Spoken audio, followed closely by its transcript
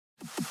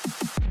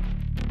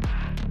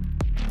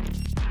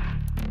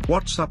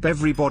What's up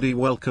everybody,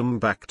 welcome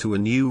back to a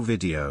new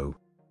video.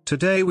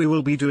 Today we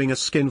will be doing a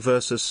skin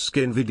versus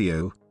skin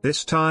video.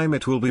 This time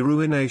it will be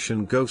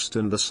Ruination Ghost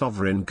and the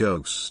Sovereign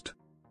Ghost.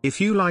 If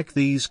you like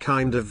these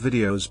kind of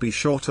videos, be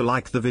sure to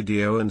like the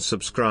video and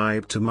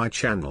subscribe to my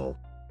channel.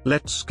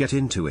 Let's get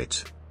into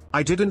it.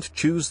 I didn't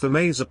choose the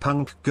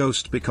magepunk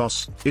Ghost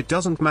because it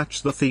doesn't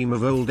match the theme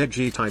of old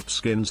edgy type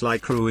skins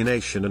like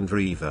Ruination and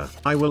Reaver.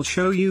 I will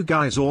show you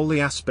guys all the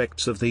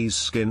aspects of these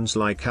skins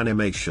like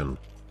animation,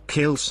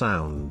 kill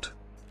sound,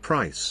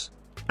 price,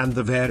 and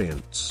the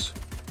variants.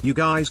 You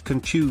guys can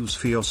choose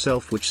for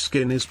yourself which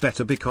skin is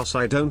better because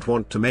I don't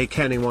want to make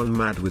anyone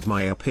mad with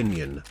my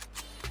opinion.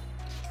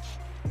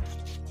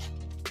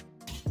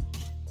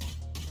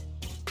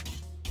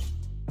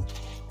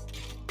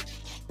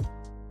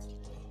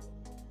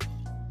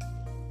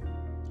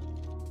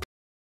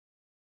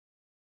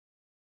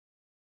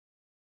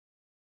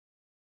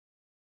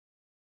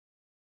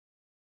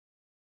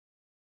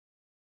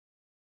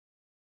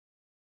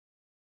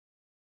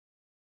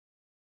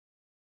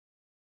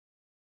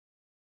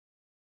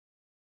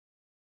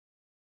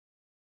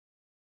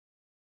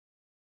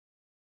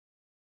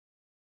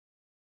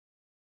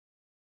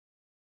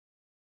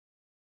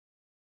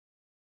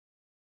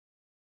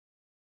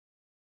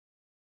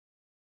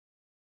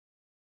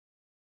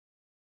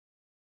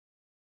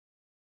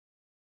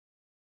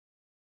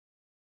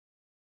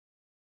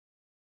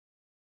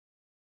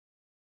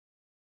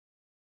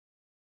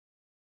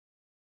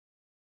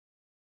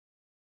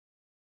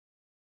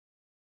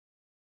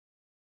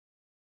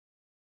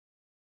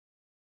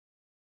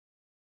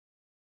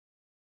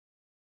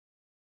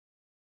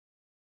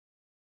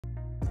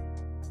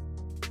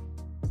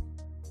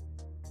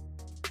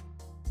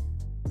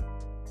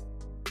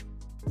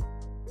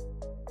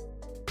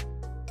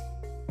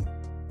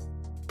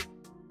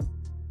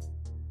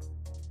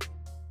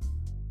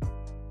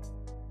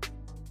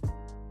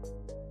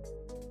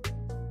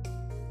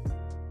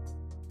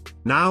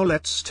 Now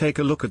let's take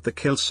a look at the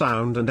kill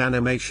sound and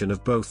animation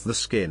of both the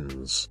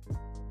skins.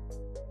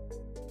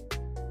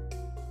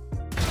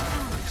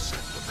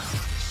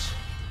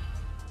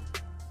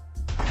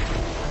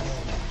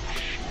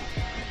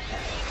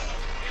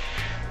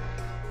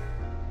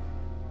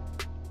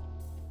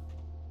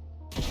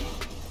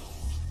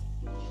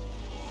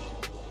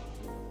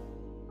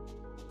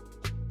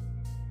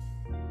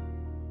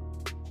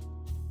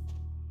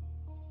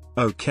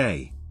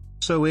 Okay.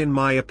 So in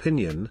my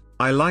opinion,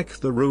 I like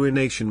the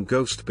Ruination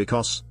Ghost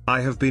because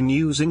I have been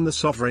using the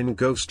Sovereign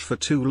Ghost for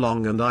too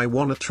long and I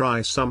wanna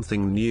try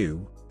something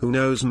new. Who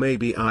knows,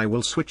 maybe I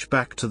will switch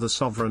back to the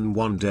Sovereign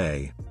one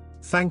day.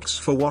 Thanks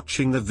for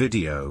watching the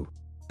video.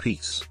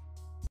 Peace.